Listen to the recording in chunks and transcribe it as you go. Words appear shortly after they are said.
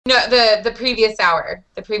No, the previous hour.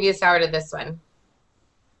 The previous hour to this one.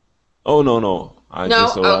 Oh, no, no. I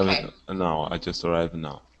just No? arrived Okay. now. I just arrived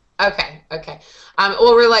now. Okay. Okay.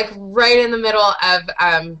 Well, we're like right in the middle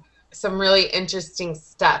of some really interesting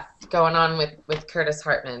stuff going on with Curtis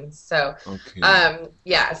Hartman. So, Okay.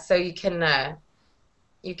 yeah. So you can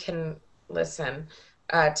listen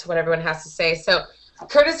to what everyone has to say. So,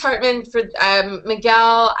 Curtis Hartman for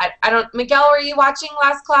Miguel. I don't. Miguel, were you watching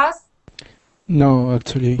last class? No,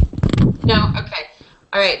 actually. No? Okay.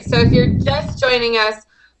 All right. So if you're just joining us,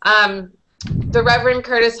 um, the Reverend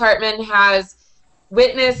Curtis Hartman has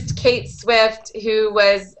witnessed Kate Swift, who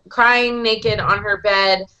was crying naked on her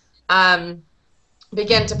bed,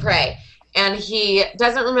 begin to pray. And he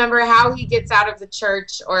doesn't remember how he gets out of the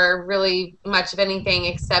church or really much of anything,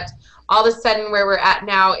 except all of a sudden where we're at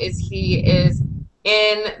now is he is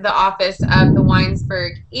in the office of the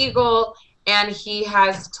Winesburg Eagle, and he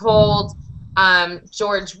has told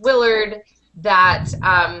George Willard that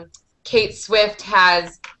Kate Swift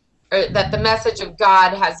has, or that the message of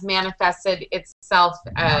God has manifested itself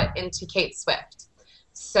into Kate Swift. I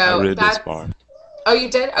So read this that's, part. oh, you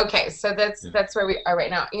did? Okay, so that's Yeah. that's where we are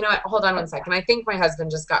right now. You know what? Hold on one second. I think my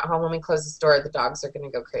husband just got home. Let me close this door. The dogs are going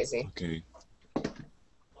to go crazy. Okay.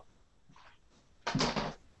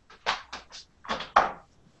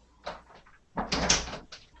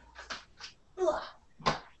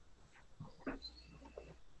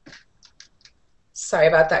 Sorry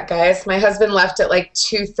about that, guys. My husband left at like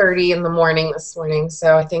 2:30 in the morning this morning,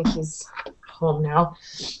 so I think he's home now.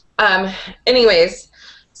 Anyways,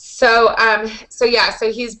 so yeah,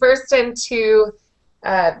 so he's burst into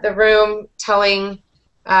the room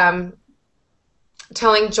um,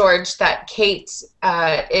 telling George that Kate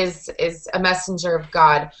is a messenger of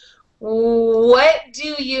God. What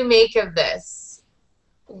do you make of this?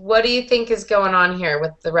 What do you think is going on here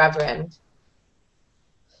with the Reverend?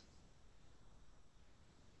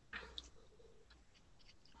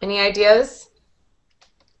 Any ideas?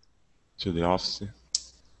 To the office.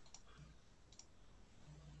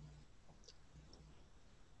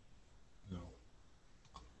 No.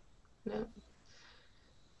 No.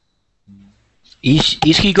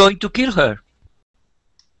 Is he going to kill her?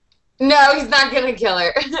 No, he's not gonna kill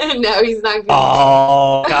her. No, he's not gonna.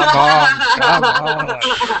 Oh, come on.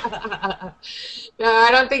 No, I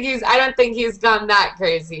don't think he's. I don't think he's gone that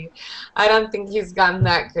crazy. I don't think he's gone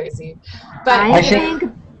that crazy. But I you know,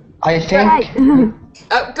 think. I Right. think.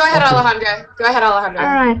 oh, go ahead, Okay. Alejandra. Go ahead, Alejandra.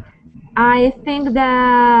 All right. I think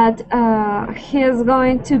that he's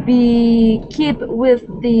going to be keep with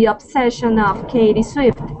the obsession of Katie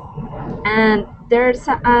Swift, and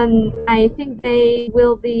and I think they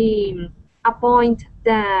will be a point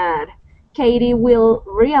that Katie will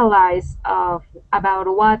realize of about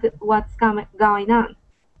what's going on.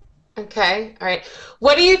 Okay, all right.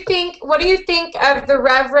 What do you think? What do you think of the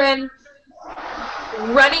Reverend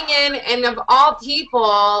running in and of all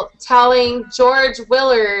people telling George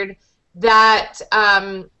Willard that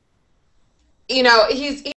you know,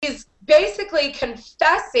 he's basically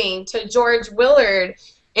confessing to George Willard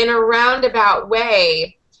in a roundabout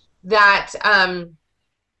way that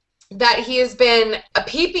that he has been a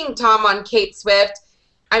peeping Tom on Kate Swift.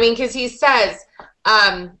 I mean, because he says,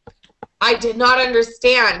 I did not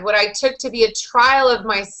understand what I took to be a trial of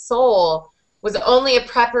my soul was only a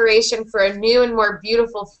preparation for a new and more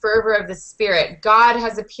beautiful fervor of the Spirit. God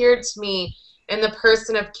has appeared to me in the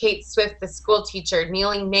person of Kate Swift, the school teacher,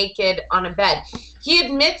 kneeling naked on a bed. He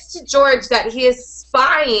admits to George that he is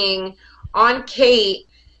spying on Kate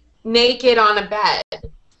naked on a bed.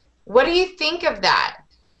 What do you think of that?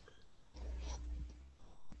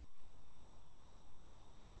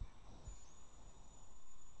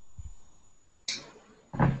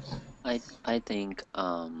 I think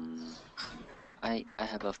I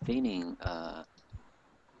have a feeling I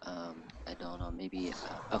don't know, maybe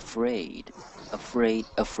afraid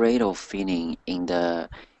of feeling in the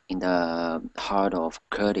heart of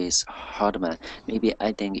Curtis Hartman. Maybe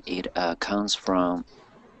I think it comes from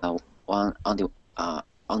one on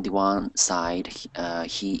the one side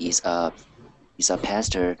he is a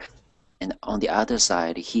pastor, and on the other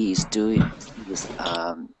side he's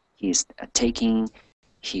taking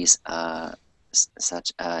his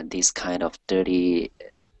such this kind of dirty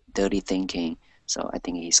thinking. So I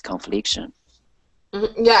think he's confliction.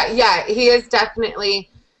 Yeah, he is definitely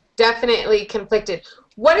conflicted.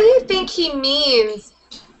 What do you think he means?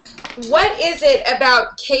 What is it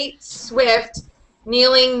about Kate Swift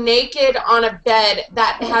kneeling naked on a bed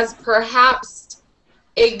that has perhaps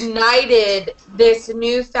ignited this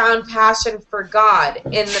newfound passion for God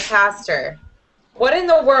in the pastor? What in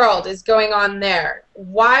the world is going on there?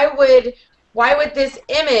 Why would why would this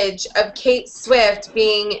image of Kate Swift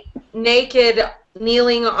being naked,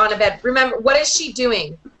 kneeling on a bed? Remember, what is she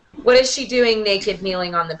doing? What is she doing naked,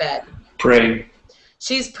 kneeling on the bed? Praying.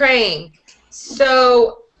 She's praying.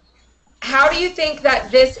 So how do you think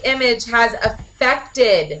that this image has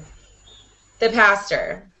affected the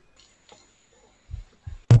pastor?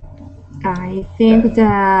 I think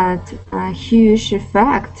that a huge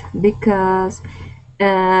effect because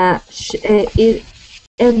in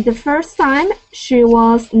the first time she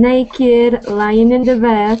was naked, lying in the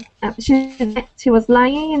bed. She was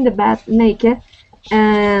lying in the bed naked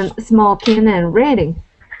and smoking and reading.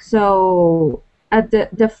 So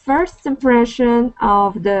the first impression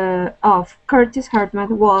of Curtis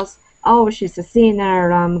Hartman was, oh, she's a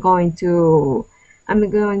sinner. I'm going to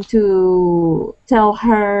tell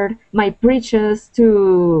her my breaches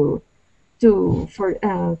to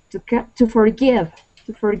forgive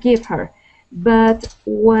her. But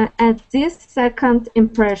at this second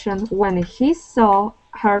impression, when he saw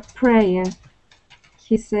her praying,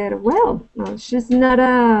 he said, "Well, she's not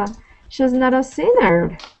a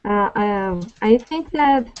sinner." I think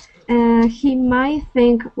that he might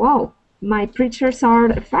think, "Wow, my preachers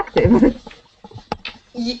are effective."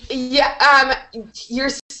 Yeah,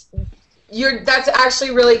 that's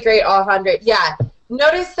actually really great, Alejandra. Yeah.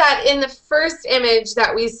 Notice that in the first image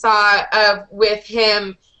that we saw of with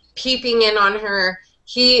him peeping in on her,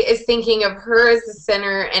 he is thinking of her as the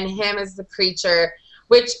sinner and him as the preacher,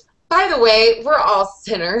 which, by the way, we're all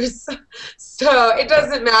sinners. So it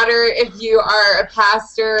doesn't matter if you are a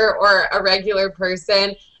pastor or a regular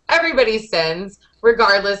person. Everybody sins,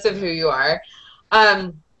 regardless of who you are.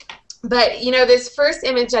 But, you know, this first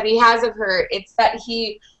image that he has of her, it's that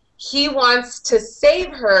he wants to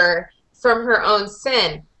save her from her own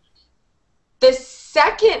sin. The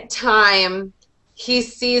second time he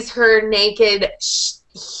sees her naked,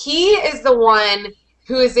 he is the one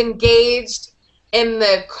who is engaged in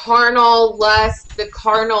the carnal lust, the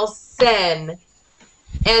carnal sin.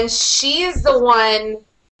 And she is the one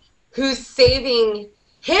who's saving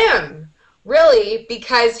him, really,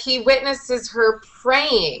 because he witnesses her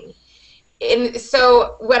praying. And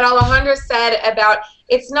so what Alejandro said about,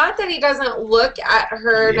 it's not that he doesn't look at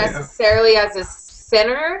her necessarily as a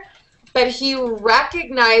sinner, but he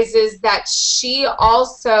recognizes that she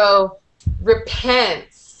also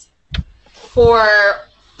repents for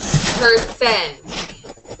her sin.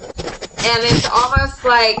 And it's almost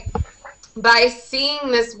like by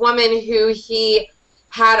seeing this woman who he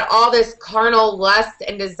had all this carnal lust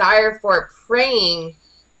and desire for praying,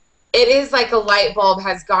 it is like a light bulb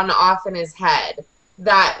has gone off in his head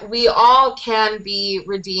that we all can be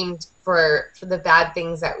redeemed for the bad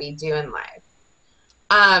things that we do in life.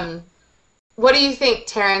 What do you think,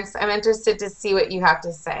 Terrence? I'm interested to see what you have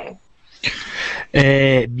to say.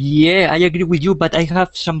 Yeah, I agree with you, but I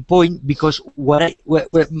have some point because what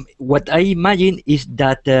I imagine is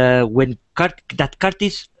that when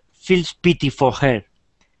Curtis feels pity for her,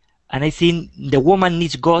 and I think the woman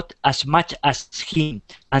needs God as much as him,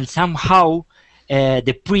 and somehow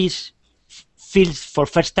the priest feels for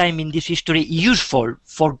first time in this history useful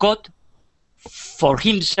for God, for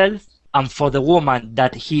himself, and for the woman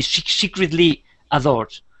that he secretly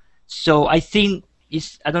adores. So I think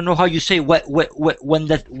it's, I don't know how you say, when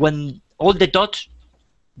all the dots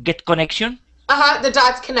get connection. The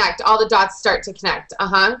dots connect. All the dots start to connect.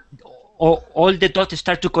 All the dots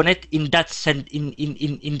start to connect in that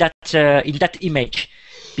in that image,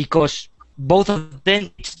 because both of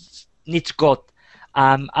them needs God.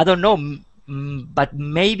 I don't know, but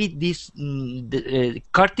maybe this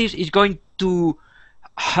Curtis is going to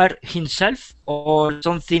hurt himself or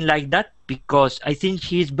something like that, because I think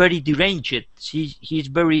he's very deranged. He's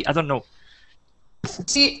very, I don't know.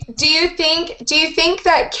 Do you think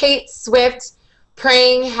that Kate Swift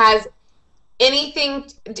praying has anything?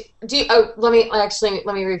 Let me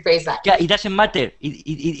rephrase that. Yeah, it doesn't matter.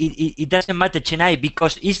 It doesn't matter, Chennai,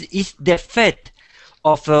 because it's the effect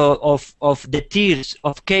of the tears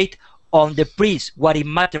of Kate on the priest what it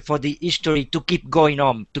matters for the history to keep going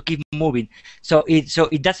on, to keep moving. So it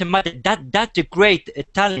doesn't matter. That's the great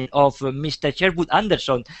talent of Mr. Sherwood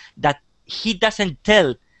Anderson, that he doesn't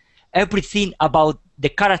tell everything about the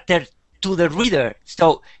character to the reader,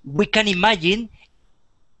 so we can imagine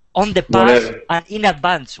on the past and in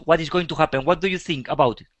advance what is going to happen. What do you think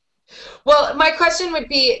about it? Well, my question would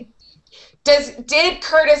be, did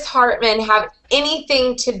Curtis Hartman have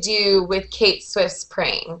anything to do with Kate Swift's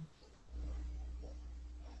praying?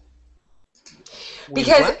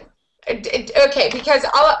 Because because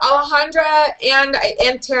Alejandra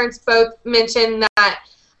and Terrence both mentioned that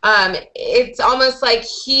it's almost like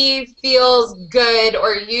he feels good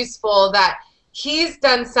or useful that he's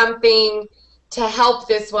done something to help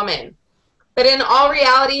this woman. But in all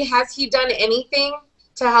reality, has he done anything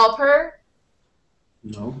to help her?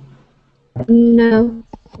 No. No.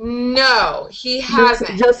 No, he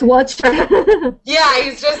hasn't. Just watch her. Yeah,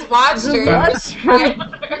 he's just watched Just her. watch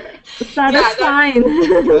her. Satisfying.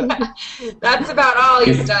 That's about all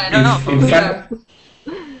he's done. In fact,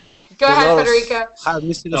 Go ahead, Federico.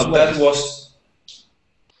 no, that was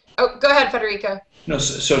Oh, go ahead, Federico. no.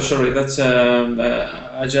 So sorry. That's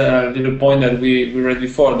a little point that we read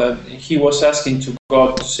before, that he was asking to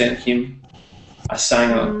God to send him a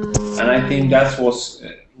sign, and I think that was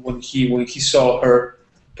when he saw her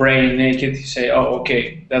praying naked. He said, "Oh,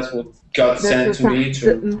 okay, that's what God sent to me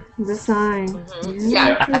to." The sign.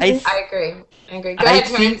 Yeah, I agree. Go ahead,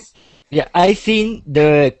 Terrence. Yeah, I think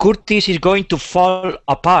the Curtis is going to fall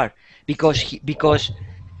apart because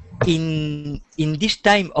in this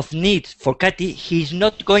time of need for Katy, he's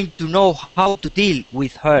not going to know how to deal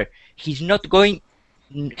with her. He's not going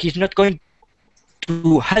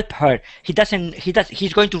to help her.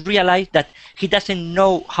 He's going to realize that he doesn't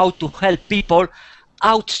know how to help people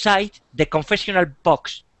outside the confessional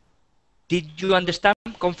box. Did you understand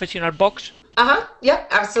confessional box? Yep,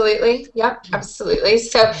 absolutely. Yep, absolutely.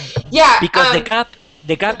 So, yeah. Because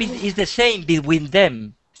the gap is the same between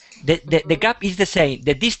them. The gap is the same.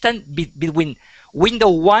 The distance between window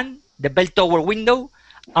 1, the bell tower window,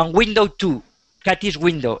 and window 2, Katy's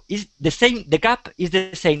window, is the same. The gap is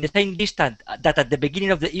the same distance that at the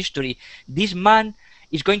beginning of the history, this man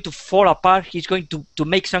is going to fall apart. He's going to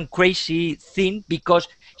make some crazy thing because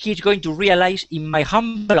he's going to realize, in my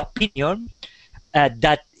humble opinion,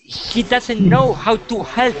 that he doesn't know how to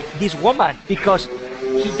help this woman because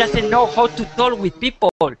he doesn't know how to talk with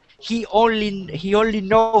people. He only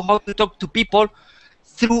know how to talk to people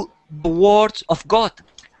through the words of God,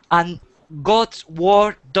 and God's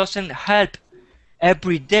word doesn't help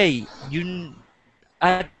every day.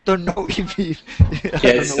 I don't know if he,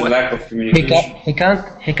 Yeah, it's the lack of communication.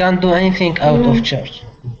 He can't do anything out of church.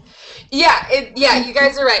 Yeah, you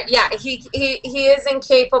guys are right. Yeah, he is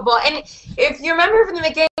incapable. And if you remember from the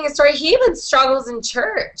beginning of the story, he even struggles in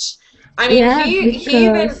church. I mean, Yeah,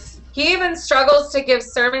 he even struggles to give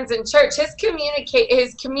sermons in church. His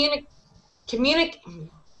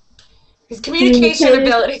communication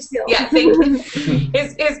abilities. Yeah,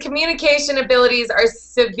 his communication abilities are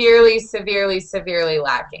severely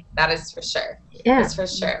lacking. That is for sure. Yeah, that's for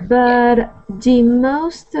sure. But the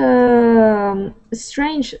most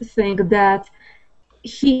strange thing that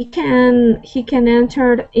he can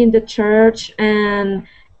enter in the church and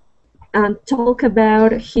talk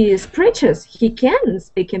about his preaches. He can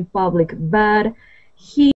speak in public, but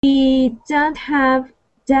he don't have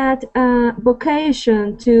that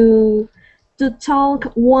vocation to talk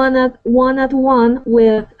one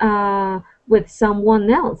with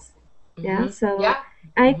someone else. Yeah, so. Yeah.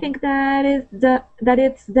 I think that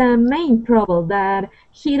it's the main problem, that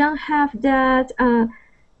he don't have that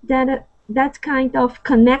that kind of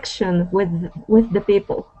connection with the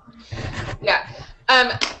people. Yeah.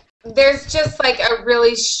 There's just like a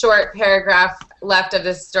really short paragraph left of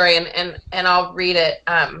this story, and I'll read it.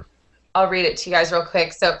 I'll read it to you guys real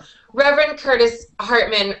quick. So, Reverend Curtis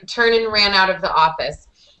Hartman turned and ran out of the office.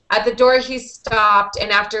 At the door, he stopped,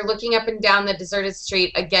 and after looking up and down the deserted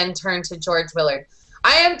street, again turned to George Willard.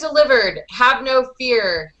 "I am delivered. Have no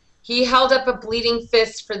fear." He held up a bleeding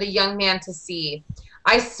fist for the young man to see.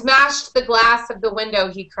 "I smashed the glass of the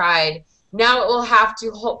window," he cried. "Now it will have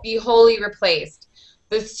to be wholly replaced.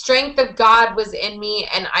 The strength of God was in me,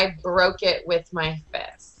 and I broke it with my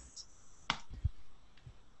fist."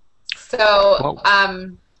 So,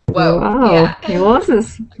 whoa. Wow, Yeah. he was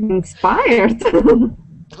inspired.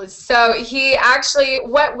 So he actually,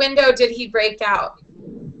 what window did he break out?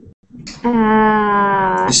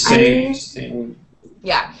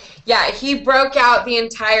 Yeah, he broke out the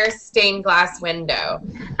entire stained glass window.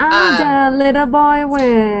 The little boy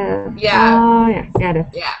with. Yeah. Oh, yeah, got it.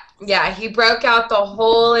 Yeah, he broke out the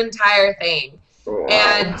whole entire thing.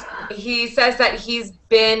 And he says that he's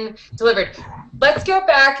been delivered. Let's go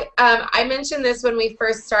back. I mentioned this when we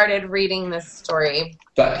first started reading this story.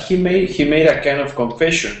 But he made a kind of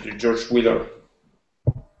confession to George Willard.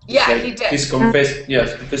 Yeah, like he did. He's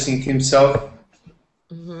confessing himself.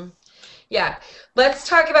 Mm-hmm. Yeah. Let's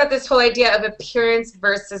talk about this whole idea of appearance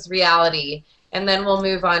versus reality, and then we'll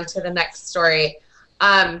move on to the next story.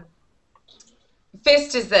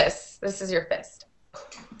 Fist is this. This is your fist.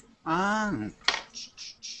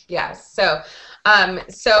 Yeah. So,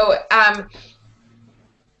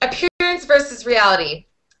 appearance versus reality.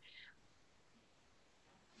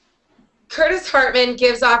 Curtis Hartman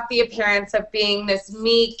gives off the appearance of being this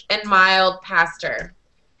meek and mild pastor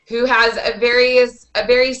who has a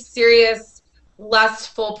very serious,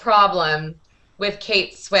 lustful problem with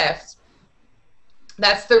Kate Swift.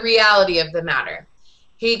 That's the reality of the matter.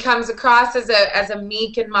 He comes across as a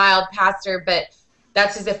meek and mild pastor, but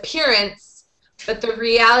that's his appearance. But the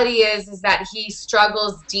reality is that he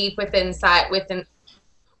struggles deep within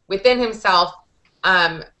himself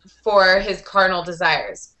for his carnal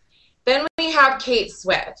desires. Then we have Kate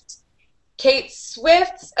Swift. Kate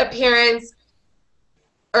Swift's appearance,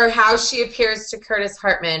 or how she appears to Curtis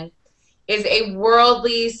Hartman, is a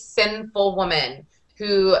worldly, sinful woman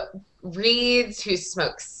who reads, who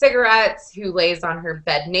smokes cigarettes, who lays on her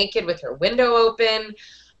bed naked with her window open.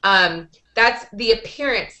 That's the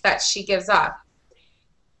appearance that she gives off.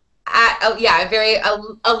 A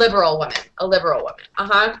liberal woman. A liberal woman.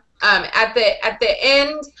 At the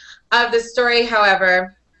end of the story,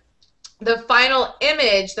 however, the final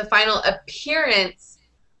image, the final appearance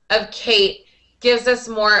of Kate gives us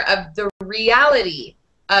more of the reality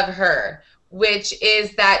of her, which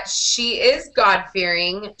is that she is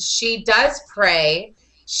God-fearing. She does pray.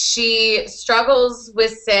 She struggles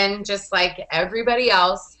with sin just like everybody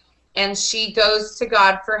else, and she goes to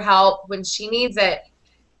God for help when she needs it,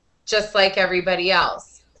 just like everybody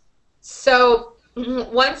else. So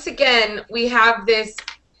once again, we have this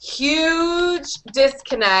huge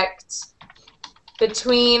disconnect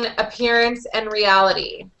between appearance and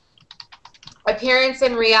reality. Appearance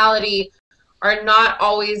and reality are not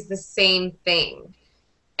always the same thing.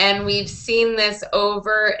 And we've seen this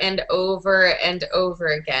over and over and over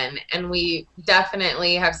again. And we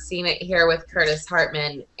definitely have seen it here with Curtis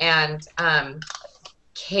Hartman and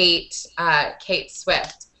Kate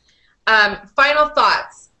Swift. Final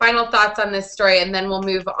thoughts on this story, and then we'll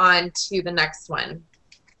move on to the next one.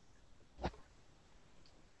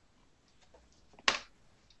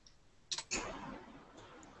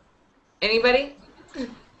 Anybody?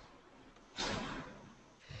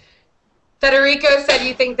 Federico said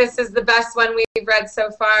you think this is the best one we've read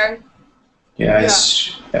so far. Yeah,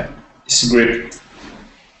 it's great.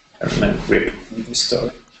 I remember great with the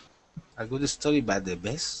story. A good story, but the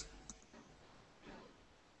best.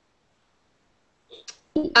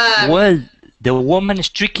 Well, the woman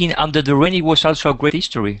streaking under the rain was also a great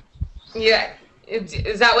history. Yeah,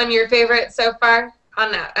 is that one your favorite so far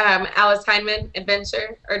on Alice Hindman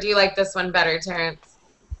Adventure, or do you like this one better, Terrence?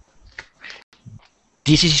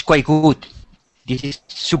 This is quite good. This is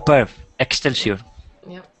superb. Excelsior.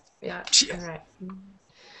 Yep. Yeah. All right.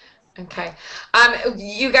 Okay.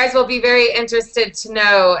 You guys will be very interested to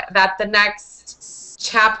know that the next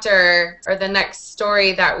chapter or the next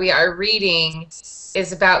story that we are reading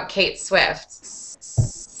is about Kate Swift.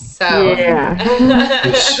 So. Yeah.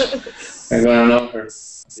 I'm gonna know her.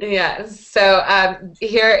 Yeah. So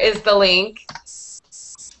here is the link.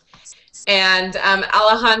 And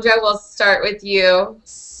Alejandra, we'll start with you.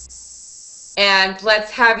 And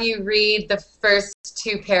let's have you read the first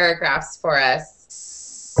 2 paragraphs for us.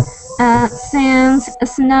 Since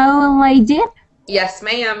snow lay deep Yes,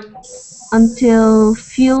 ma'am. until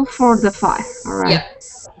fuel for the fire. All right. Yep.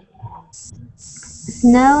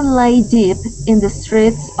 Snow lay deep in the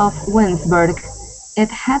streets of Winesburg. It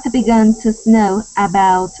had begun to snow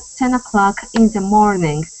about 10 o'clock in the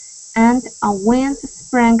morning, and a wind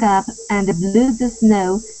sprang up and blew the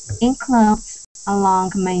snow in clouds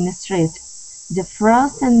along Main Street. The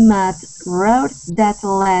frost and mud roads that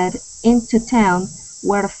led into town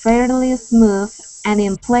were fairly smooth, and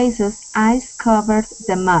in places ice covered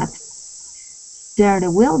the mud. "There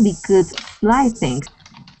will be good sledding,"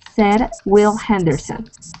 said Will Henderson,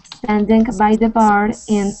 standing by the bar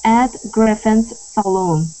in Ed Griffin's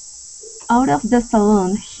saloon. Out of the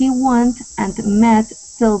saloon he went and met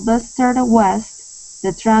Sylvester West,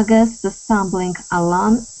 the druggist, stumbling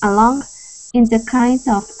along in the kind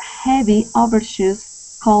of heavy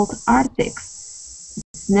overshoes called Arctics.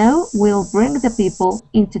 "Snow will bring the people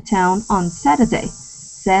into town on Saturday,"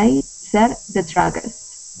 said the druggist.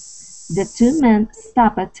 The 2 men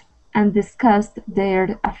stopped and discussed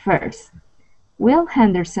their affairs. Will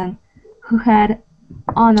Henderson, who had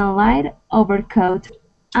on a light overcoat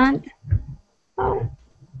and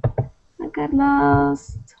I got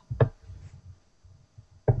lost.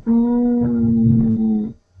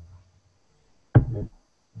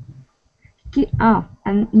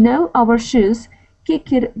 And no overshoes,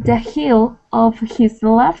 kicked the heel of his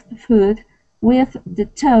left foot with the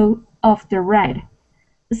toe of the right.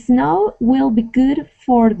 "Snow will be good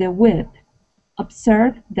for the whip,"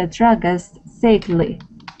 observed the druggist sagely.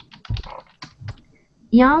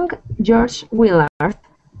 Young George Willard,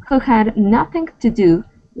 who had nothing to do,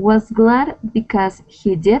 was glad because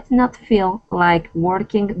he did not feel like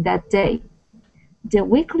working that day. The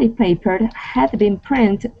weekly paper had been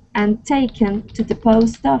printed and taken to the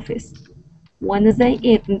post office Wednesday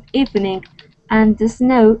evening, and the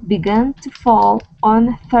snow began to fall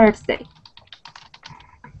on Thursday.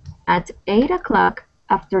 At 8 o'clock,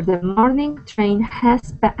 after the morning train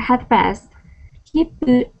had passed, he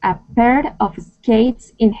put a pair of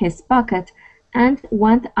skates in his pocket and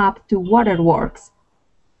went up to Waterworks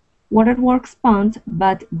Pond,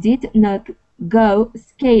 but did not go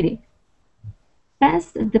skating.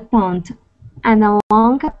 Past the pond and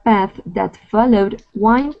along a path that followed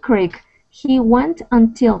Wine Creek he went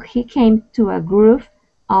until he came to a grove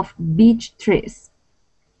of beech trees.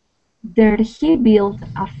 There he built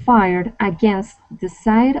a fire against the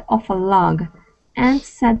side of a log and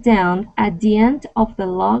sat down at the end of the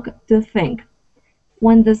log to think.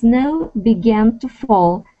 When the snow began to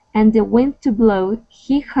fall and the wind to blow,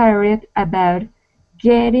 he hurried about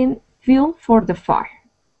getting fuel for the fire.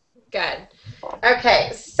 Good.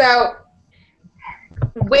 Okay, so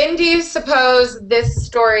when do you suppose this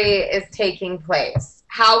story is taking place?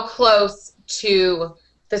 How close to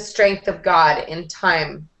the strength of God in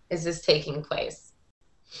time is this taking place?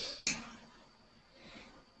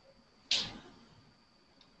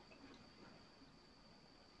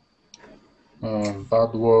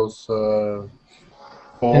 That was In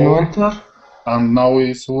fall, winter? and now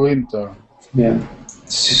it's winter. Yeah,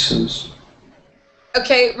 seasons.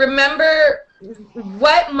 Okay, remember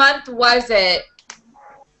what month was it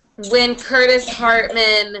when Curtis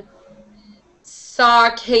Hartman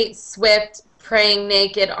saw Kate Swift praying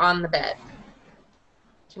naked on the bed?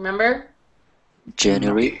 Do you remember?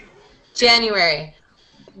 January. January.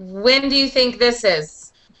 When do you think this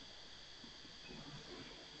is?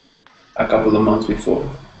 A couple of months before.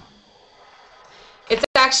 It's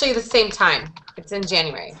actually the same time. It's in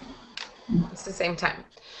January. It's the same time.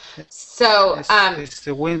 So It's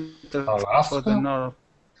the winter for the north.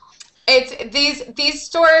 it's these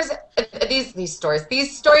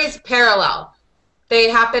stories parallel. They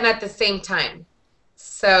happen at the same time.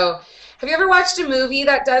 So have you ever watched a movie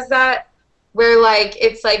that does that? Where like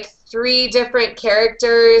it's like 3 different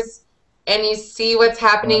characters and you see what's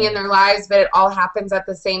happening in their lives, but it all happens at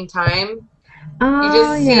the same time. You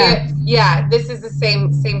just see it. Yeah, this is the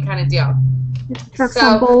same kind of deal. For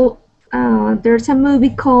example, there's a movie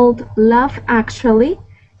called Love Actually,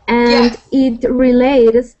 and it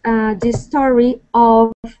relates the story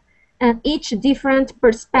of each different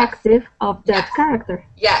perspective of that character.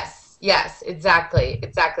 Yes, exactly.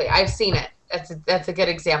 I've seen it. That's a good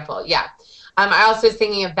example. Yeah. I also was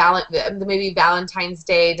thinking of the movie Valentine's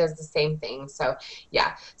Day does the same thing. So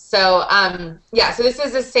yeah. So so this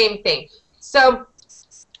is the same thing. So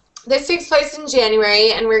this takes place in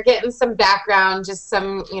January, and we're getting some background, just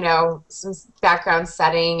some some background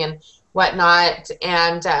setting and whatnot.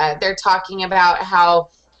 And they're talking about how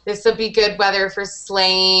this will be good weather for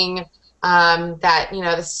sleighing. That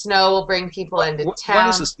the snow will bring people into town.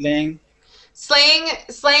 What is sleighing?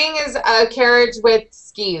 Sleighing is a carriage with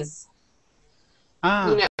skis.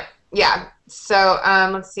 Yeah. So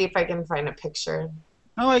let's see if I can find a picture.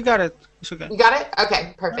 Oh, I got it. It's okay. You got it?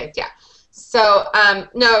 Okay, perfect. Yeah. So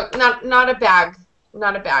no, not a bag.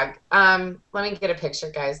 Not a bag. Let me get a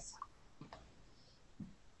picture, guys.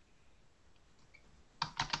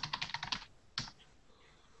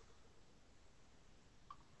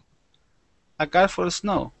 A car for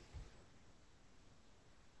snow.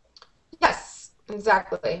 Yes,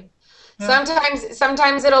 exactly. Yeah.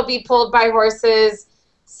 Sometimes it'll be pulled by horses.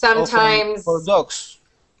 Sometimes for dogs.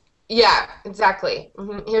 Yeah, exactly.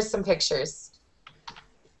 Here's some pictures.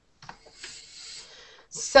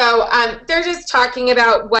 So they're just talking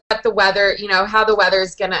about what the weather, how the weather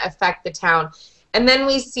is going to affect the town. And then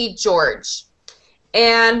we see George.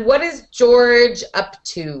 And what is George up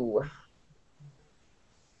to?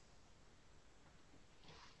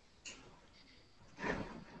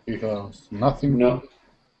 He has nothing. No.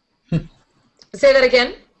 Say that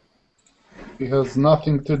again. He has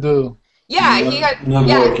nothing to do. Yeah, not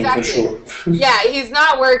working exactly. for sure. Yeah, he's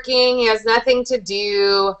not working. He has nothing to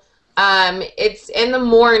do. It's in the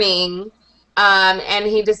morning, and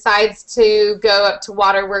he decides to go up to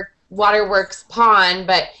Waterworks Pond,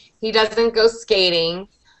 but he doesn't go skating.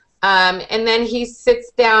 And then he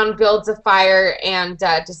sits down, builds a fire, and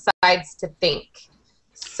decides to think.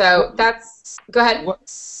 So that's. Go ahead.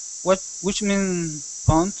 Which means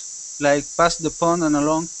pond? Like past the pond and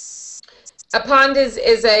along? A pond is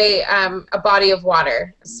a body of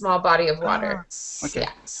water, a small body of water. Okay.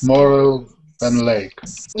 Yeah. Smaller than lake.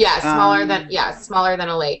 Yeah, smaller than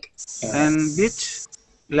a lake. And beach,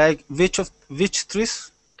 like beach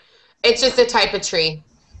trees. It's just a type of tree.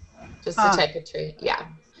 Just a Ah, type of tree. Yeah.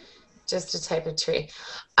 Just a type of tree.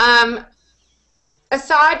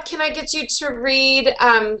 Assad, can I get you to read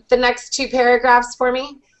the next two paragraphs for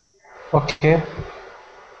me? Okay.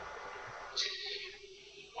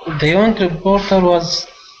 The young reporter was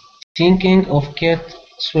thinking of Kate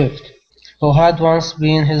Swift, who had once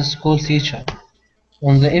been his school teacher.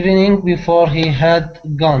 On the evening before he had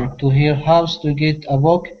gone to her house to get a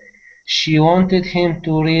book she wanted him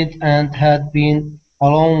to read and had been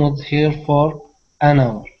alone with her for an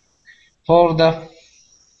hour. For the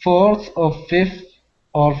fourth or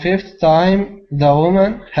fifth time the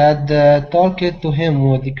woman had talked to him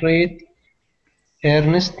with great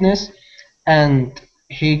earnestness, and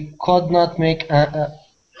he could not make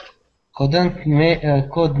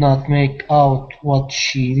out what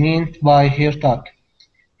she meant by her talk.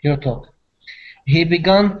 He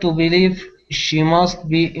began to believe she must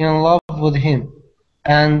be in love with him,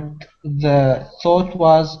 and the thought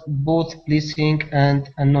was both pleasing and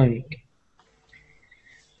annoying.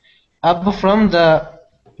 Up from the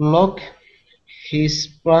log he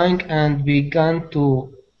sprang and began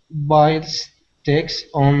to pile sticks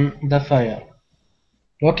on the fire.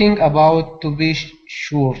 Looking about to be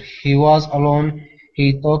sure he was alone,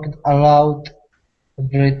 he talked aloud,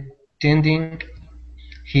 pretending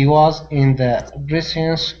he was in the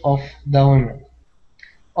presence of the woman.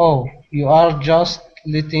 "Oh, you are just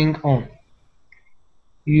letting on.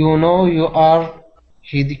 You know you are,"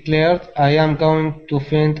 he declared. "I am going to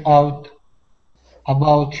find out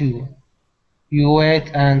about you. You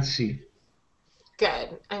wait and see."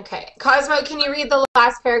 Good. Okay. Cosmo, can you read the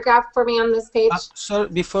last paragraph for me on this page? sorry,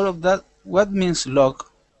 before of that, what means log?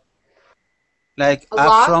 Like A up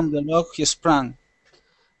log? from the log he sprang.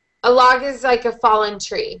 A log is like a fallen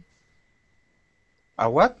tree. A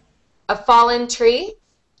what? A fallen tree?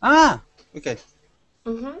 Ah, okay.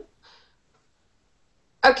 Mm-hmm.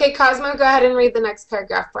 Okay, Cosmo, go ahead and read the next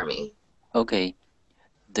paragraph for me. Okay.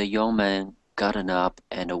 The young man got up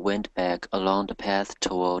and went back along the path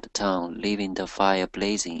toward town, leaving the fire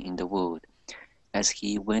blazing in the wood. As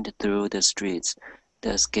he went through the streets,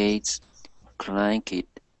 the skates clanked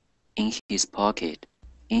in his pocket.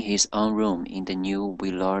 In his own room in the new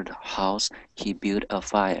Willard house, he built a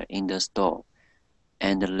fire in the stove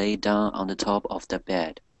and lay down on the top of the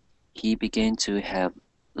bed. He began to have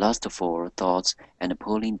lustful thoughts, and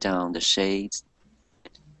pulling down the shades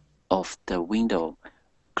of the window,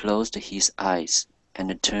 closed his eyes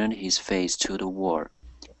and turned his face to the wall.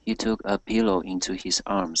 He took a pillow into his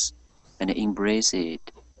arms and embraced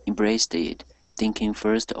it, thinking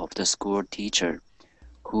first of the school teacher,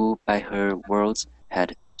 who by her words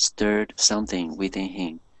had stirred something within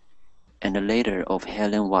him, and later of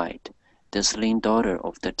Helen White, the slim daughter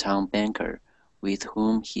of the town banker, with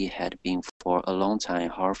whom he had been for a long time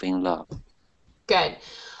half in love. Good.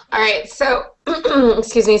 All right. So,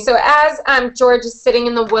 excuse me. So as George is sitting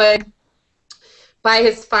in the wood by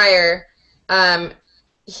his fire,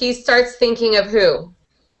 he starts thinking of who?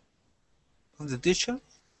 Of the teacher?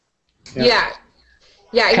 Yeah.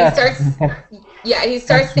 Yeah. He Cat. starts. Yeah. He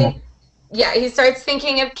starts Cat. he starts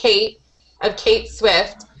thinking of Kate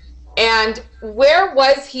Swift, and where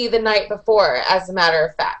was he the night before? As a matter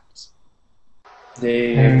of fact.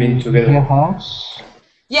 They have been Her together. house.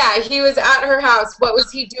 Yeah, he was at her house. What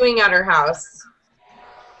was he doing at her house?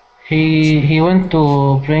 He went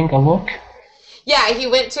to bring a book. Yeah, he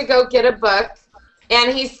went to go get a book,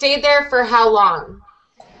 and he stayed there for how long?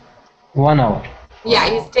 1 hour. Yeah,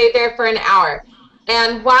 he stayed there for an hour.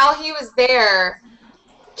 And while he was there,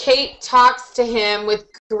 Kate talks to him with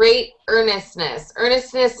great earnestness.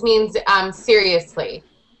 Earnestness means seriously.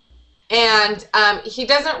 And he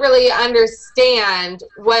doesn't really understand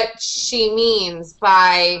what she means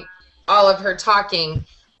by all of her talking,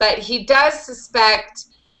 but he does suspect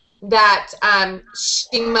that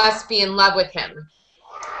she must be in love with him.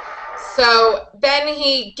 So then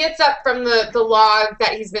he gets up from the log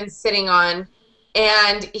that he's been sitting on,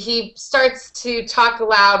 and he starts to talk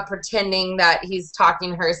aloud, pretending that he's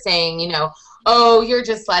talking to her, saying, you know, "Oh, you're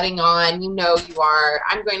just letting on. You know you are.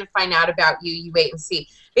 I'm going to find out about you. You wait and see."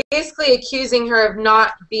 Basically accusing her of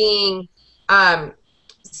not being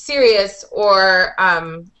serious or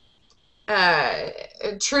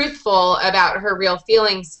truthful about her real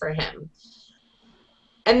feelings for him.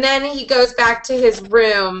 And then he goes back to his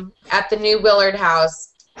room at the new Willard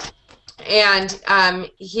house, and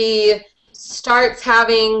he starts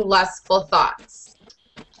having lustful thoughts.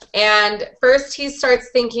 And first he starts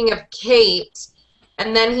thinking of Kate,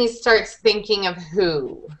 and then he starts thinking of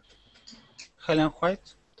who? Helen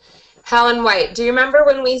White? Helen White. Do you remember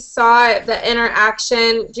when we saw the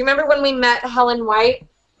interaction? Do you remember when we met Helen White?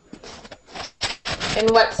 In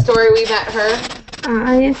what story we met her?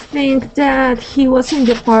 I think that he was in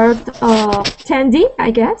the part of Tandy,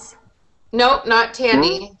 I guess. Nope, not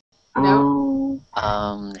Tandy. No.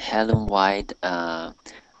 Oh. Helen White. I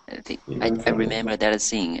remember that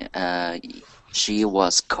scene. She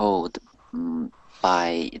was called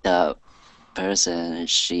by the person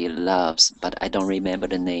she loves, but I don't remember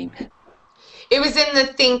the name. It was in The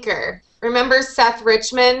Thinker. Remember Seth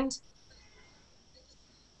Richmond?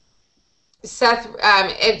 Seth,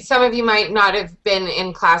 some of you might not have been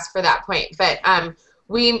in class for that point, but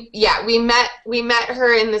we met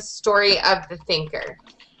her in the story of The Thinker,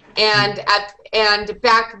 and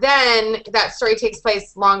back then, that story takes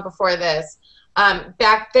place long before this.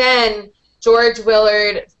 Back then, George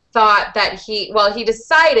Willard thought that he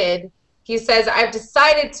says, I've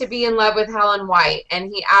decided to be in love with Helen White,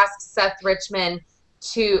 and he asks Seth Richmond,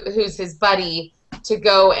 who's his buddy, to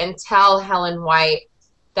go and tell Helen White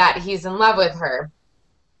that he's in love with her.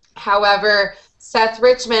 However, Seth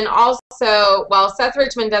Richmond Seth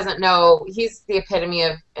Richmond doesn't know. He's the epitome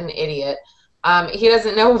of an idiot. He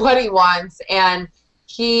doesn't know what he wants, and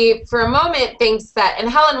he, for a moment, thinks that, and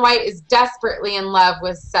Helen White is desperately in love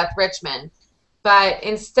with Seth Richmond, but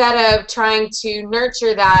instead of trying to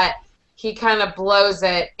nurture that, he kind of blows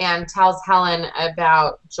it and tells Helen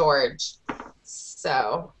about George.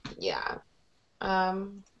 So, yeah.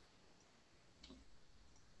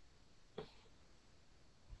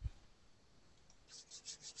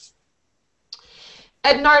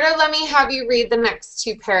 Ednardo, let me have you read the next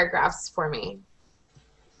two paragraphs for me.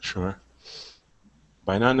 Sure.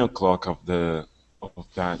 By 9 o'clock of that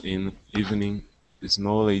evening, the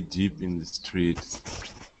snow lay deep in the streets,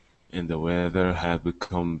 and the weather had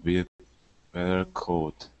become a bit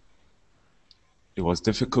cold. It was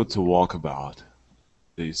difficult to walk about.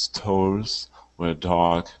 The stores were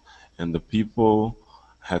dark, and the people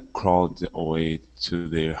had crawled away to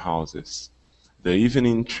their houses. The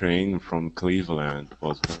evening train from Cleveland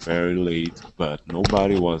was very late, but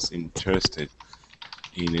nobody was interested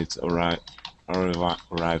in its arrival.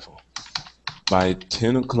 By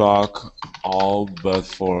 10 o'clock, all but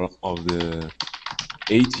 4 of the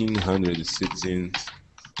 1,800 citizens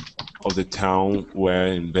of the town were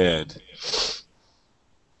in bed.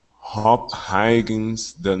 Hop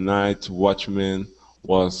Higgins, the night watchman,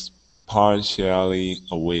 was partially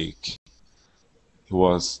awake. He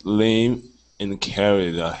was lame and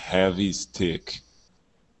carried a heavy stick.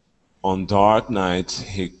 On dark nights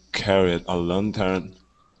he carried a lantern.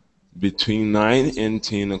 Between 9 and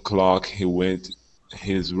 10 o'clock he went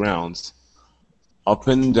his rounds. Up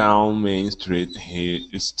and down Main Street he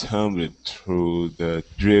stumbled through the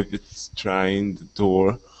drifts trying the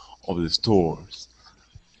door of the stores.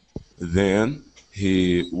 Then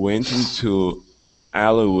he went into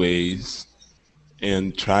alleyways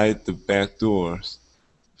and tried the back doors.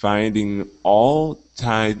 Finding all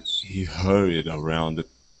tied, he hurried around the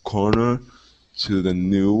corner to the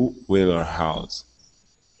new Wheeler house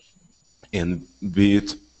and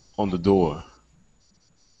beat on the door.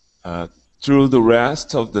 Through the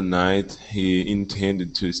rest of the night, he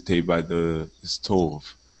intended to stay by the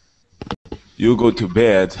stove. "You go to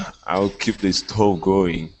bed, I'll keep the stove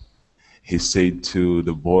going," he said to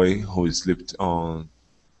the boy who slept on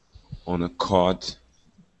a cot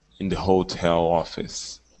in the hotel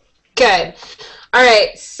office. Good. All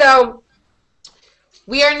right, so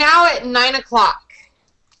we are now at 9 o'clock.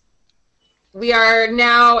 We are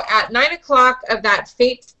now at 9 o'clock of that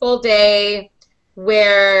fateful day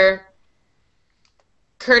where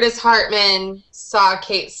Curtis Hartman saw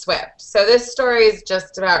Kate Swift. So this story is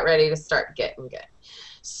just about ready to start getting good.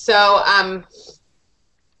 So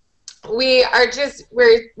we're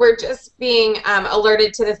just being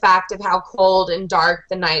alerted to the fact of how cold and dark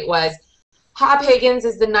the night was. Hop Higgins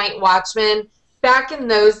is the night watchman. Back in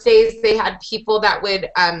those days, they had people that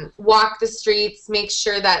would walk the streets, make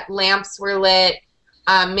sure that lamps were lit,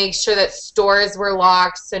 make sure that stores were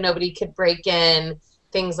locked so nobody could break in,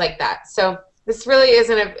 things like that. So this really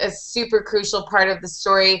isn't a super crucial part of the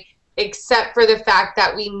story, except for the fact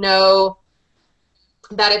that we know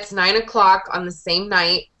that it's 9 o'clock on the same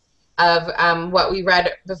night of what we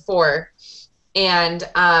read before. And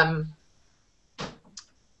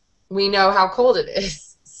we know how cold it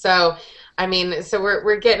is. So, I mean, so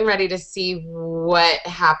we're getting ready to see what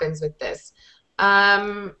happens with this.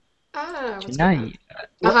 Can I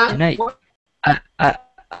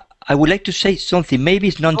would like to say something. Maybe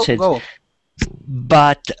it's nonsense,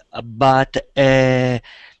 but the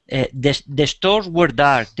stores were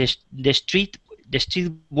dark. The streets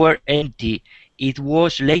were empty. it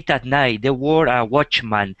was late at night. There were a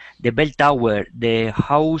watchman, the bell tower, the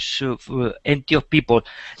house empty of people.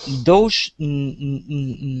 Those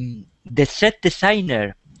the set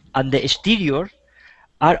designer and the exterior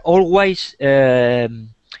are always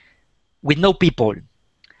with no people.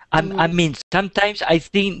 I mean, sometimes I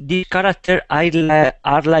think these characters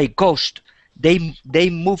are like ghosts. They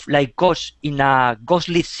move like ghosts in a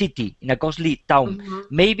ghostly city, in a ghostly town.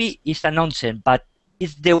 Maybe it's a nonsense, but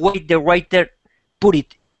it's the way the writer put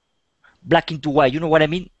it, black into white. You know what I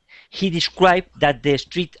mean? He described that the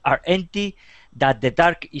streets are empty, that the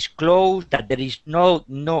dark is closed, that there is no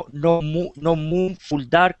moon, full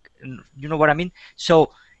dark. You know what I mean?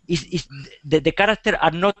 So it's the characters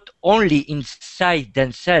are not only inside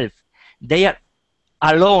themselves; they are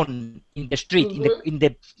alone in the street, in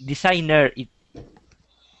the designer.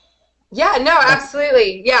 Yeah, no,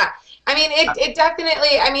 absolutely. Yeah. I mean, it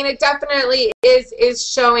definitely is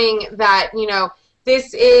showing that, you know,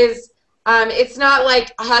 this is, it's not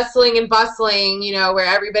like hustling and bustling, you know, where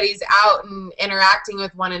everybody's out and interacting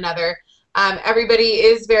with one another. Everybody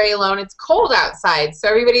is very alone. It's cold outside, so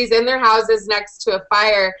everybody's in their houses next to a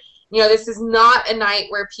fire. You know, this is not a night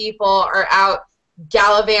where people are out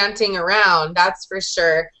gallivanting around, that's for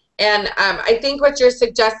sure. And I think what you're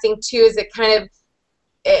suggesting too is it kind of,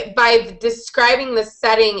 by describing the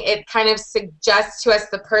setting, it kind of suggests to us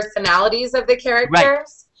the personalities of the characters. Right.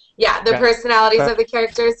 Yeah, the personalities of the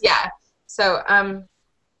characters. Yeah. So,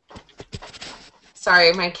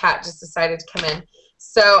 sorry, my cat just decided to come in.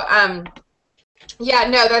 So, yeah,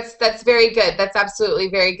 no, that's very good. That's absolutely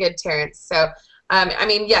very good, Terrence. So, I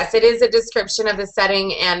mean, yes, it is a description of the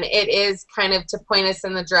setting, and it is kind of to point us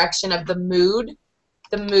in the direction of the mood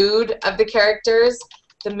of the characters.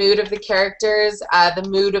 The mood of the characters, the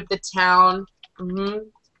mood of the town.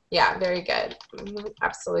 Yeah, very good.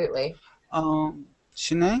 Absolutely.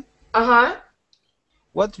 Shanae? Uh-huh.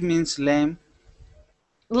 What means lame?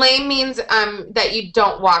 Lame means that you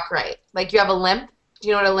don't walk right. Like you have a limp. Do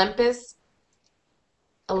you know what a limp is?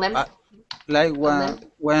 A limp? Like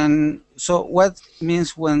so what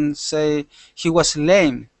means when say he was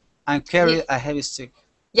lame and carried a heavy stick?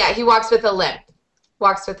 Yeah, he walks with a limp.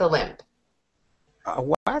 Walks with a limp.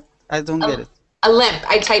 What? I don't get it. A limp.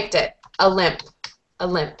 I typed it. A limp. A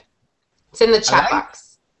limp. It's in the chat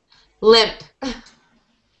box. Limp.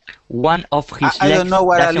 One of his legs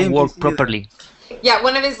doesn't work properly. Yeah,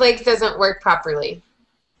 one of his legs doesn't work properly.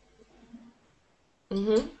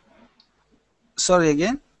 Sorry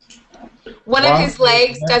again? One of his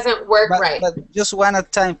legs doesn't work right. But just one at a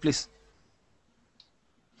time, please.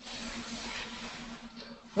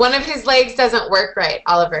 One of his legs doesn't work right,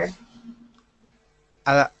 Oliver.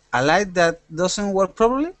 A leg that doesn't work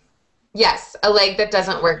properly? Yes, a leg that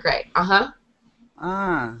doesn't work right.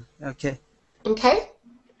 Ah, okay. Okay.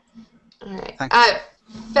 All right.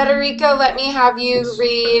 Federico, let me have you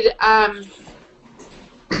read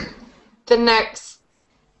the next.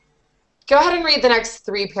 Go ahead and read the next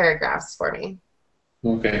 3 paragraphs for me.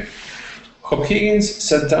 Okay. Hop Higgins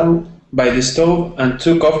sat down by the stove and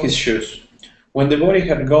took off his shoes. When the boy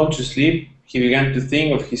had gone to sleep, he began to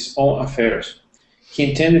think of his own affairs. He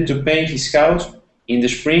intended to paint his house in the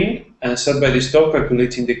spring and sat by the stove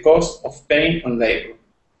calculating the cost of paint and labor.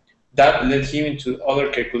 That led him into other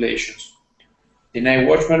calculations. The night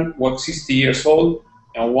watchman was 60 years old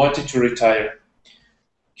and wanted to retire.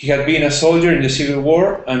 He had been a soldier in the Civil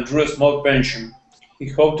War and drew a small pension. He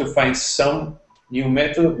hoped to find some new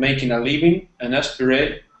method of making a living and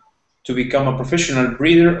aspired to become a professional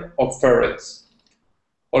breeder of ferrets.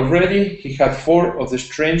 Already he had 4 of the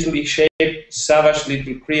strangely shaped, savage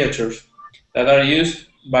little creatures that are used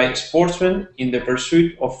by sportsmen in the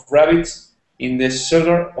pursuit of rabbits in the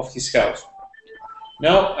cellar of his house.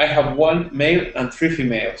 Now I have 1 male and 3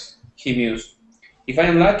 females, he mused. If I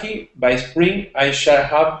am lucky, by spring I shall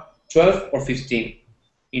have 12 or 15.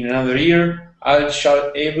 In another year, I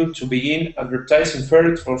shall be able to begin advertising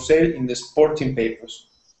ferrets for sale in the sporting papers.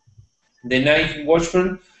 The night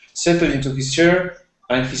watchman settled into his chair,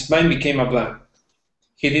 and his mind became a blank.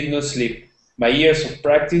 He did not sleep. By years of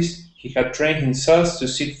practice, he had trained himself to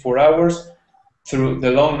sit for hours through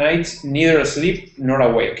the long nights, neither asleep nor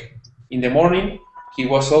awake. In the morning, he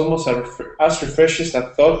was almost as refreshed as I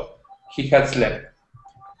thought he had slept.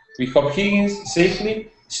 With Hop Higgins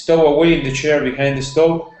safely stowed away in the chair behind the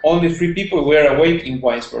stove, only 3 people were awake in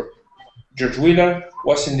Winesburg. George Willard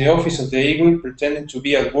was in the office of the Eagle, pretending to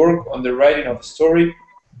be at work on the writing of a story,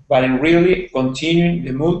 but in really continuing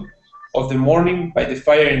the mood of the morning by the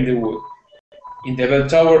fire in the wood. In the bell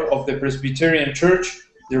tower of the Presbyterian Church,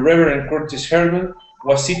 the Reverend Curtis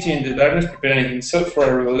was sitting in the darkness preparing himself for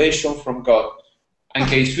a revelation from God, and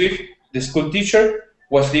Kate Swift the school teacher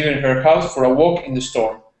was leaving her house for a walk in the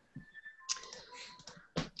storm.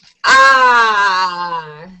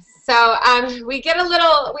 So we get a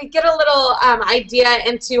little idea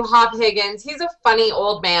into Hop Higgins. He's a funny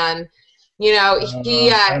old man. You know,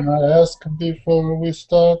 Can I ask before we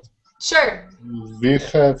start? Sure. We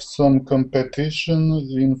have some competition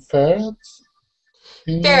in ferrets?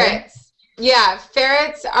 Ferrets. Yeah,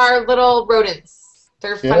 ferrets are little rodents.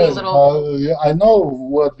 They're funny little... yeah, I know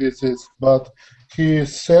what this is, but he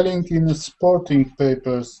is selling in sporting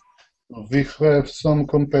papers. We have some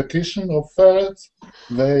competition of ferrets,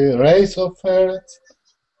 the race of ferrets.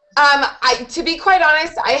 To be quite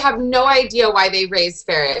honest, I have no idea why they raise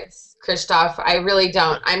ferrets, Christoph. I really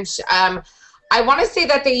don't. I want to say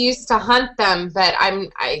that they used to hunt them, but I'm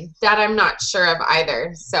not sure of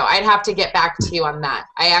either. So I'd have to get back to you on that.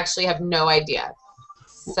 I actually have no idea.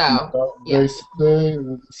 So yeah. They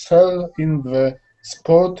sell in the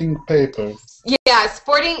sporting papers. Yeah,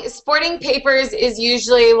 sporting papers is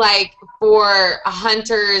usually like for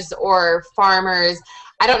hunters or farmers.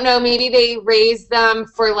 I don't know, maybe they raise them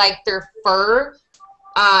for like their fur,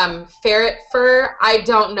 ferret fur. I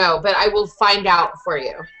don't know, but I will find out for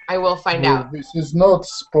you. I will find out. This is not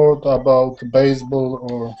sport about baseball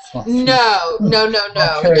or something. No.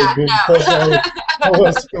 Okay, Yeah, because I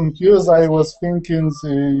was confused. I was thinking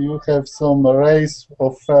you have some race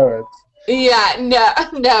of ferrets. Yeah, no.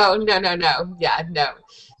 Yeah,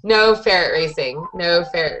 no ferret racing. No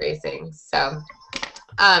ferret racing. So,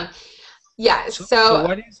 yeah. So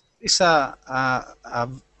what is a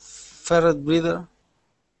ferret breeder?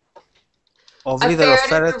 Or breeder of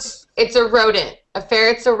ferrets? It's a rodent. A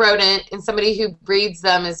ferret's a rodent, and somebody who breeds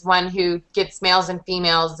them is one who gets males and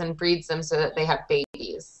females and breeds them so that they have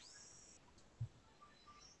babies.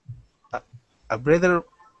 A breeder,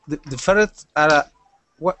 the ferrets are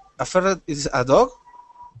what? A ferret is a dog?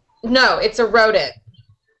 No, it's a rodent.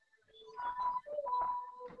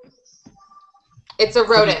 It's a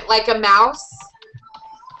rodent, like a mouse.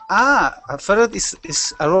 A ferret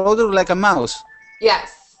is a rodent like a mouse.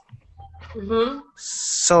 Yes. Mhm.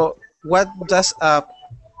 So what does a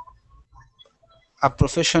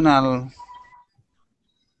professional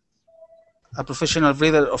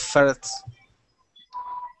breeder of ferrets?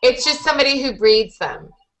 It's just somebody who breeds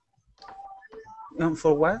them.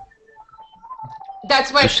 For what?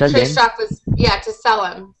 That's what Christoph was. Yeah, to sell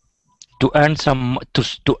them. To earn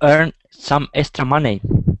some extra money.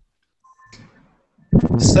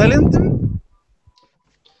 Selling them?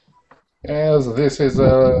 Yes, this is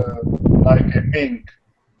like a mink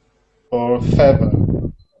or feather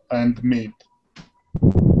and meat.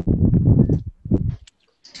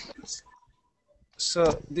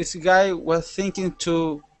 So this guy was thinking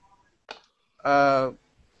to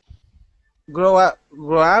grow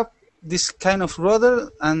up this kind of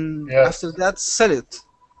rodent, and after that sell it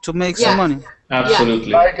to make some money.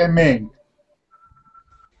 Absolutely. Like a mink.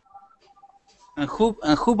 And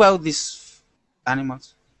who bought these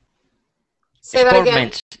animals? Say that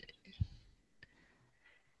again.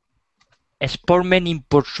 Sportmen in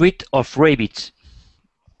pursuit of rabbits.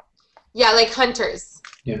 Yeah, like hunters.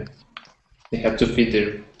 Yeah, they have to feed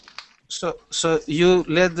their. So you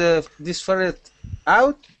let this ferret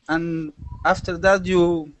out, and after that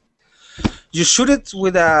you shoot it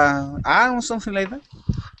with a arm or something like that?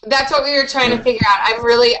 That's what we were trying to figure out. I'm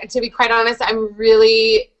really, to be quite honest, I'm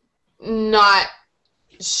really not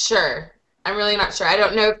sure. I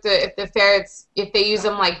don't know if the ferrets, if they use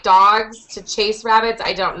them like dogs to chase rabbits.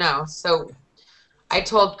 I don't know. So I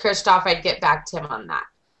told Christoph I'd get back to him on that.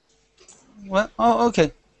 Well, oh,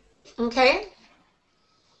 okay. Okay.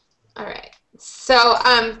 All right. So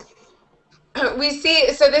we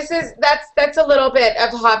see. So that's a little bit of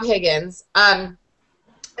Hop Higgins. And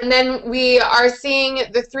then we are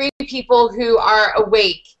seeing the three people who are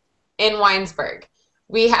awake in Winesburg.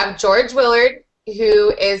 We have George Willard,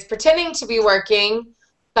 who is pretending to be working,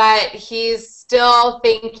 but he's still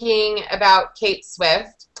thinking about Kate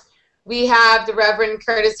Swift. We have the Reverend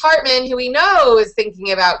Curtis Hartman, who we know is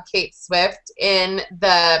thinking about Kate Swift in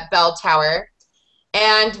the bell tower.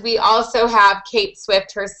 And we also have Kate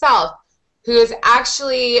Swift herself, who is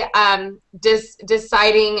actually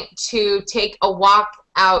deciding to take a walk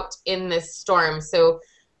out in this storm. So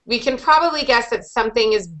we can probably guess that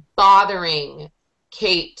something is bothering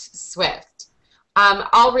Kate Swift.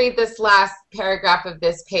 I'll read this last paragraph of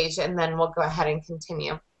this page, and then we'll go ahead and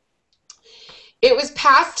continue. It was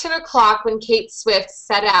past 10 o'clock when Kate Swift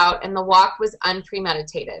set out, and the walk was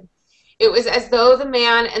unpremeditated. It was as though the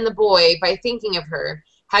man and the boy, by thinking of her,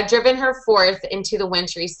 had driven her forth into the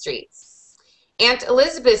wintry streets. Aunt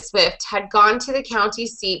Elizabeth Swift had gone to the county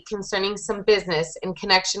seat concerning some business in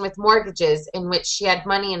connection with mortgages in which she had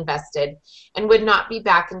money invested and would not be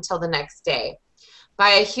back until the next day. By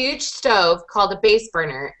a huge stove called a base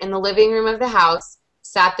burner in the living room of the house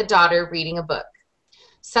sat the daughter reading a book.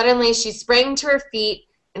 Suddenly she sprang to her feet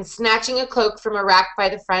and, snatching a cloak from a rack by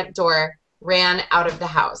the front door, ran out of the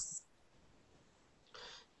house.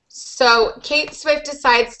 So Kate Swift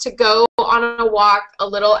decides to go on a walk a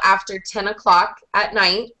little after 10 o'clock at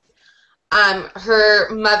night. Her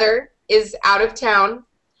mother is out of town,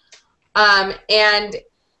 and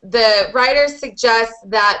the writer suggests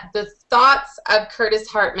that the thoughts of Curtis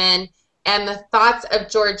Hartman and the thoughts of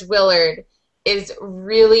George Willard is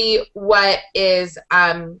really what is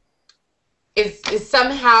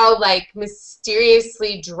somehow like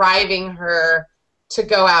mysteriously driving her to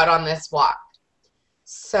go out on this walk.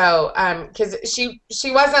 So, because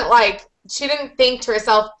she wasn't like, she didn't think to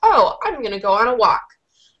herself, oh, I'm going to go on a walk.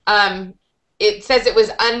 It says it was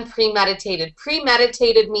unpremeditated.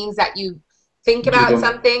 Premeditated means that you think about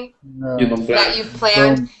something, that you've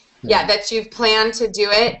planned, that you've planned to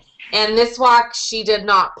do it. And this walk, she did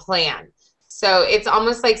not plan. So it's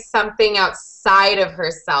almost like something outside of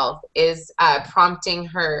herself is prompting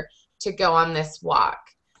her to go on this walk.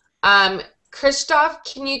 Christoph,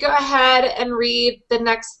 can you go ahead and read the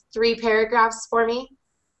next 3 paragraphs for me?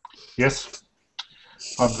 Yes.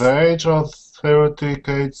 At the age of 30,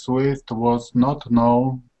 Kate Swift was not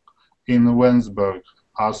known in Winesburg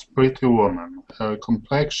as pretty woman. Her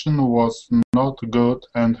complexion was not good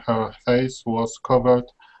and her face was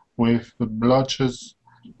covered with blotches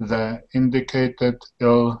that indicated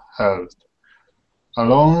ill health.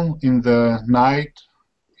 Alone in the night,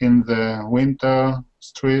 in the winter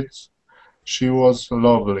streets, she was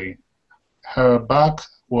lovely. Her back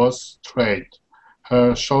was straight,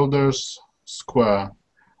 her shoulders square,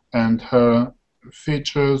 and her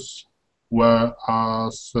features were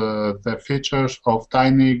as the features of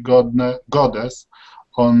tiny goddess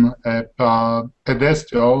on a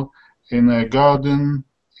pedestal in a garden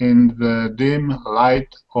in the dim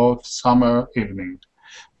light of summer evening.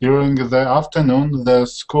 During the afternoon, the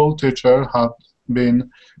school teacher had been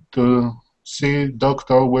to see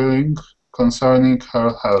Dr. Willing concerning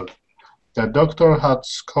her health. The doctor had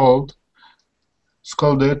scolded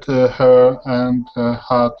her and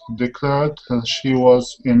had declared she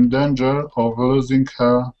was in danger of losing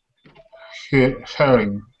her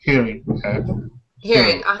hearing.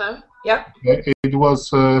 Yep. It was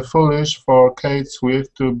foolish for Kate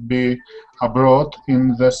Swift to be abroad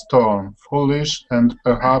in the storm, foolish and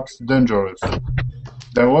perhaps dangerous.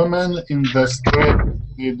 The woman in the street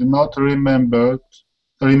did not remember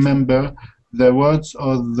the words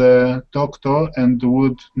of the doctor and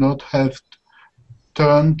would not have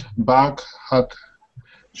turned back had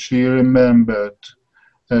she remembered.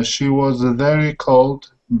 She was very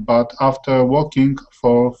cold, but after walking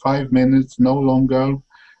for 5 minutes no longer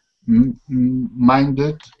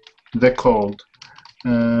minded the cold.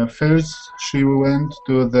 First she went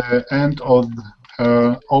to the end of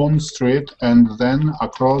her own street and then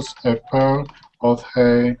across a pair of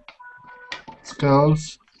hay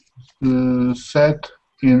skulls set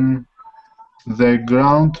in the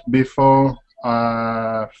ground before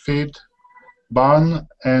a feed barn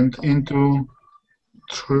and into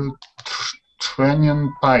Trenion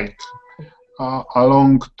Pike.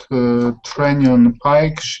 Along Trenion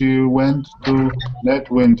Pike she went to Ned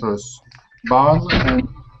Winter's barn and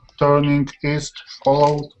turning east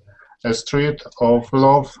followed a street of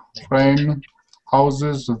low frame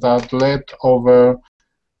houses that led over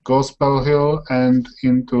Gospel Hill and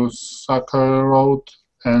into Sucker Road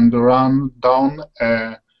and ran down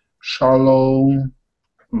a shallow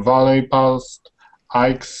valley past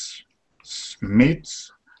Ike's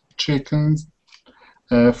Smith's chicken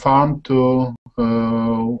farm to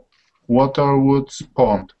Waterwood's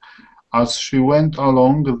Pond. As she went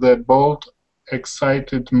along, the bold,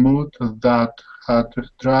 excited mood that had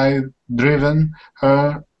driven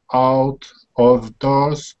her out of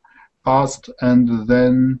doors passed and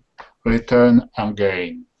then returned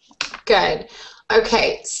again. Good.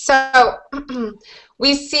 Okay, so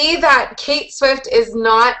we see that Kate Swift is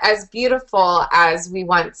not as beautiful as we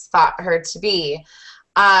once thought her to be.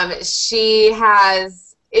 She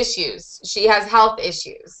has issues. She has health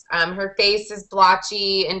issues. Her face is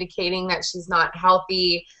blotchy, indicating that she's not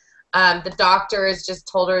healthy. The doctor has just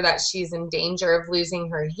told her that she's in danger of losing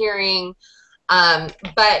her hearing.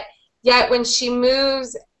 But yet when she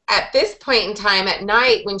moves at this point in time at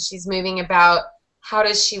night, when she's moving about, how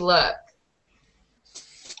does she look?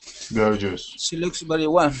 Gorgeous. She looks very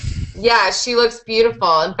well. Yeah, she looks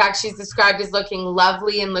beautiful. In fact, she's described as looking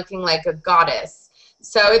lovely and looking like a goddess.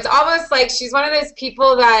 So it's almost like she's one of those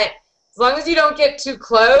people that, as long as you don't get too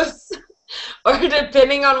close, or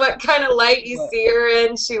depending on what kind of light you see her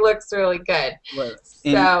in, she looks really good. Well,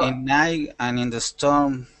 So, in night and in the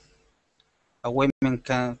storm, a woman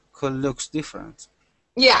could look different.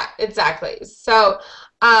 yeah, exactly. So,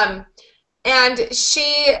 and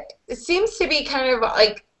she seems to be kind of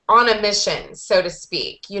like on a mission, so to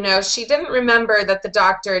speak. You know, she didn't remember that the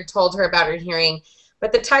doctor had told her about her hearing,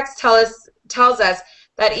 but the text tells us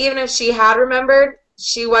that even if she had remembered,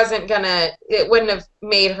 she wasn't gonna, it wouldn't have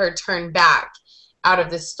made her turn back out of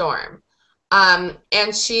the storm.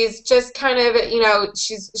 And she's just kind of, you know,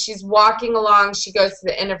 she's walking along. She goes to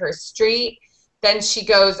the end of her street. Then she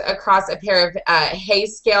goes across a pair of hay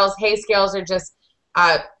scales. Hay scales are just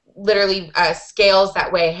literally scales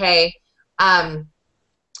that weigh hay. And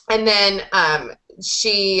then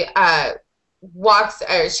she walks,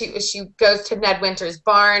 or she goes to Ned Winter's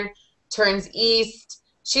barn, turns east.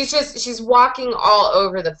 She's walking all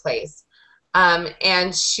over the place.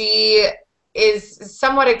 And she is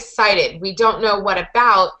somewhat excited. We don't know what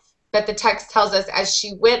about, but the text tells us as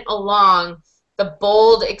she went along, the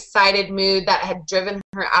bold, excited mood that had driven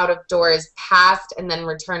her out of doors passed and then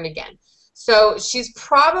returned again. So she's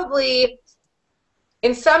probably,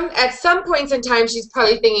 at some points in time, she's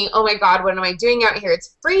probably thinking, oh my God, what am I doing out here?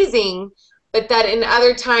 It's freezing. But that in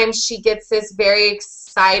other times, she gets this very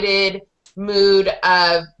excited mood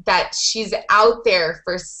of that she's out there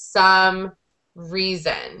for some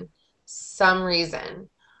reason.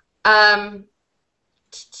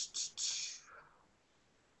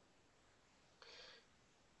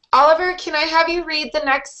 Oliver, can I have you read the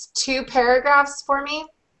next 2 paragraphs for me?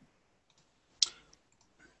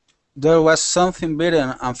 There was something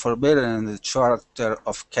bitter and forbidden in the character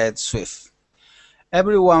of Kate Swift.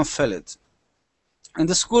 Everyone felt it. In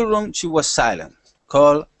the schoolroom she was silent,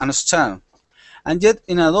 cold, and stern, and yet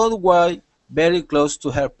in an odd way very close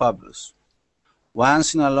to her pupils.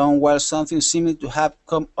 Once in a long while something seemed to have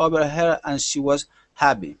come over her and she was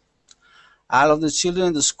happy. All of the children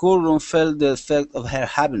in the schoolroom felt the effect of her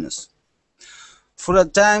happiness. For a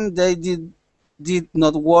time they did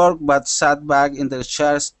not work but sat back in their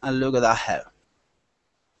chairs and looked at her.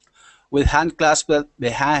 With hand clasped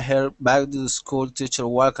behind her back, the school teacher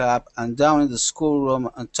walked up and down in the schoolroom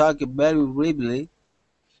and talked very briefly.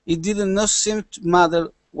 It did not seem to matter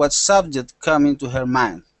what subject came into her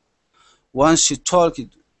mind. Once she talked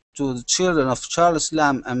to the children of Charles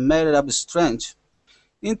Lamb and made up strange,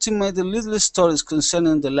 intimate little stories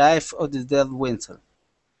concerning the life of the dead Winter.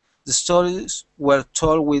 The stories were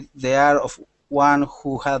told with the air of one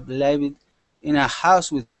who had lived in a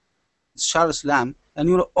house with Charles Lamb and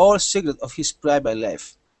knew all secrets of his private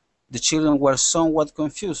life. The children were somewhat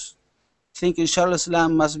confused, thinking Charles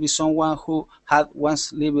Lamb must be someone who had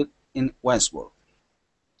once lived in Winesburg.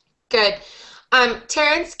 Good.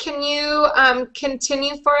 Terrence, can you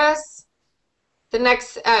continue for us? The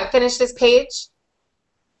next, finish this page.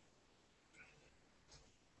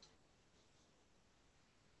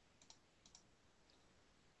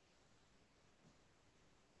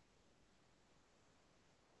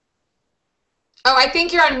 Oh, I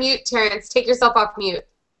think you're on mute, Terrence. Take yourself off mute.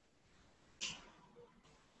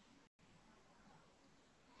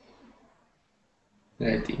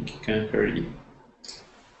 I think he can hear you.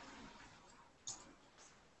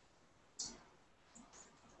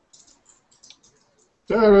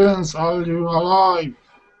 Terence, are you alive?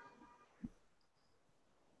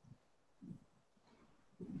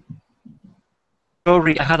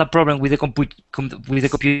 Sorry, I had a problem with the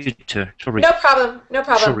computer. Sorry. No problem. No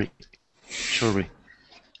problem. Sorry.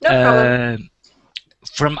 No problem.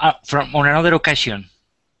 From on another occasion.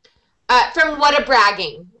 From what a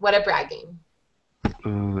bragging. What a bragging.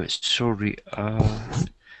 Sorry.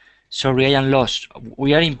 Sorry, I am lost.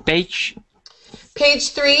 We are in page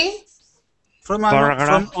 3. From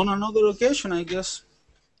on another occasion, I guess.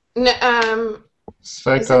 No,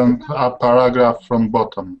 Second paragraph from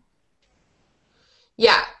bottom.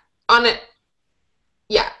 Yeah, on it.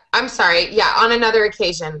 Yeah, I'm sorry. Yeah, on another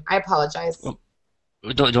occasion. I apologize. Oh,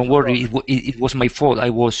 don't worry. It was my fault. I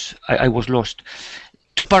was lost.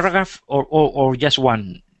 2 paragraph or just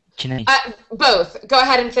one? Both. Go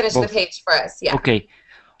ahead and finish Both. the page for us. Yeah. Okay.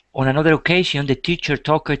 On another occasion, the teacher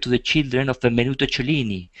talked to the children of Benvenuto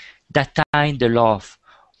Cellini. That time they laughed.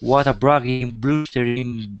 What a bragging,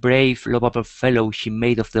 blustering, brave, lovable fellow she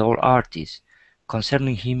made of the old artist.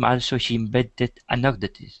 Concerning him also she invented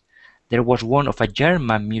anecdotes. There was one of a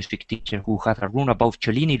German music teacher who had a room about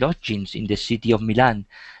Cellini lodgings in the city of Milan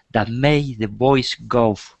that made the boys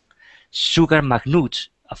go. Sugar McNutt,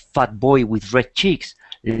 a fat boy with red cheeks,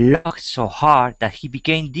 laughed so hard that he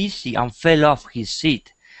became dizzy and fell off his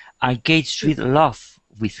seat, and Kate Swift laughed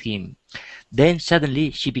with him. Then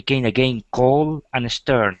suddenly she became again cold and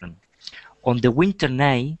stern. On the winter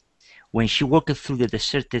night, when she walked through the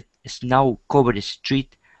deserted, snow-covered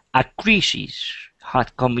street, a crisis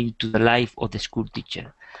had come into the life of the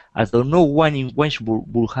schoolteacher. Although no one in Winesburg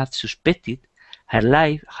would have suspected, her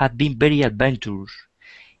life had been very adventurous.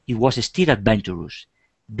 It was still adventurous.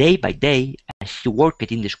 Day by day, as she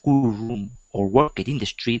worked in the schoolroom or worked in the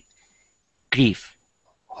street, grief,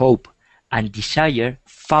 hope, and desire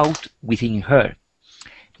fought within her.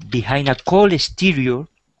 Behind a cold exterior,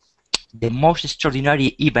 the most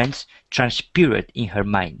extraordinary events transpired in her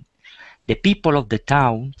mind. The people of the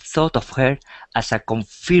town thought of her as a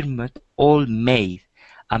confirmed old maid,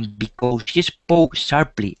 and because she spoke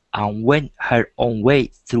sharply and went her own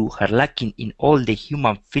way through her lacking in all the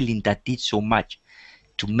human feeling that did so much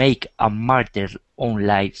to make and mar their own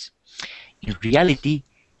lives. In reality,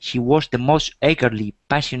 she was the most eagerly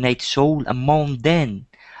passionate soul among them,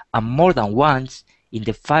 and more than once, in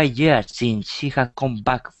the 5 years since she had come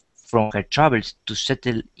back from her travels to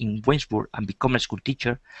settle in Winesburg and become a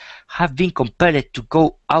schoolteacher, have been compelled to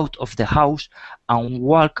go out of the house and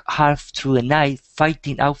walk half through the night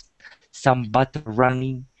fighting out some battle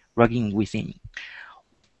raging within.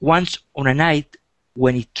 Once on a night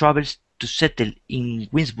when it travels to settle in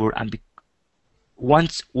Winesburg and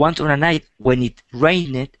once on a night when it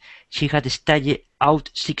rained, she had stayed out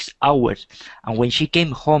 6 hours, and when she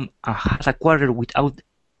came home and had a quarrel without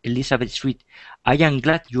Elizabeth Sweet, "I am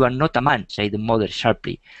glad you are not a man," said the mother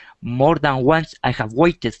sharply. "More than once I have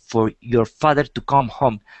waited for your father to come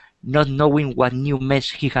home, not knowing what new mess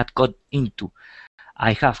he had got into.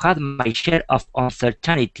 I have had my share of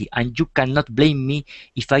uncertainty, and you cannot blame me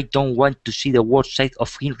if I don't want to see the worst side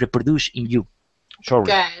of him reproduced in you." Sorry.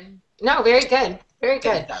 Good. No, very good. Very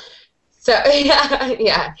good. So,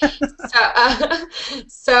 yeah.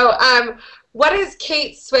 What is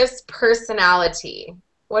Kate Swift's personality?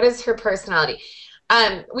 What is her personality?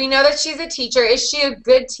 We know that she's a teacher. Is she a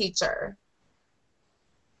good teacher?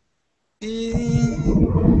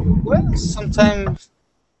 Well, sometimes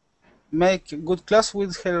make a good class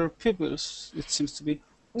with her pupils, it seems to be.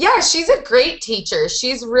 Yeah, she's a great teacher.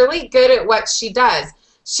 She's really good at what she does.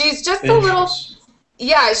 She's just a little,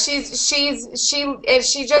 yeah, she's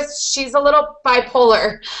a little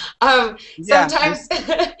bipolar. Sometimes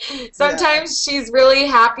sometimes she's really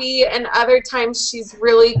happy, and other times she's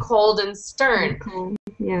really cold and stern.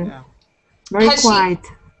 Yeah. Very quiet.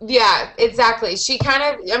 Yeah, exactly. She kind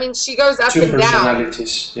of, I mean, she goes up Two and down.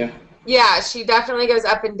 personalities, yeah. Yeah, she definitely goes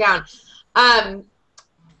up and down.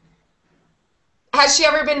 Has she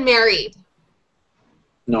ever been married?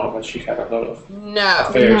 No, but she had a lot of No.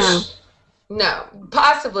 affairs. No,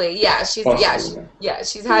 possibly. Yeah, she's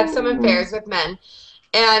she's had some affairs with men.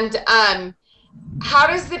 And how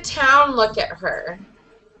does the town look at her?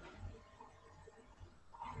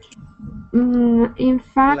 In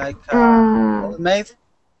fact, like old maid.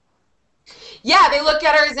 Yeah, they look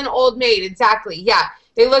at her as an old maid. Exactly. Yeah,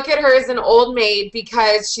 they look at her as an old maid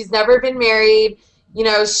because she's never been married. You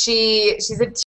know, she's a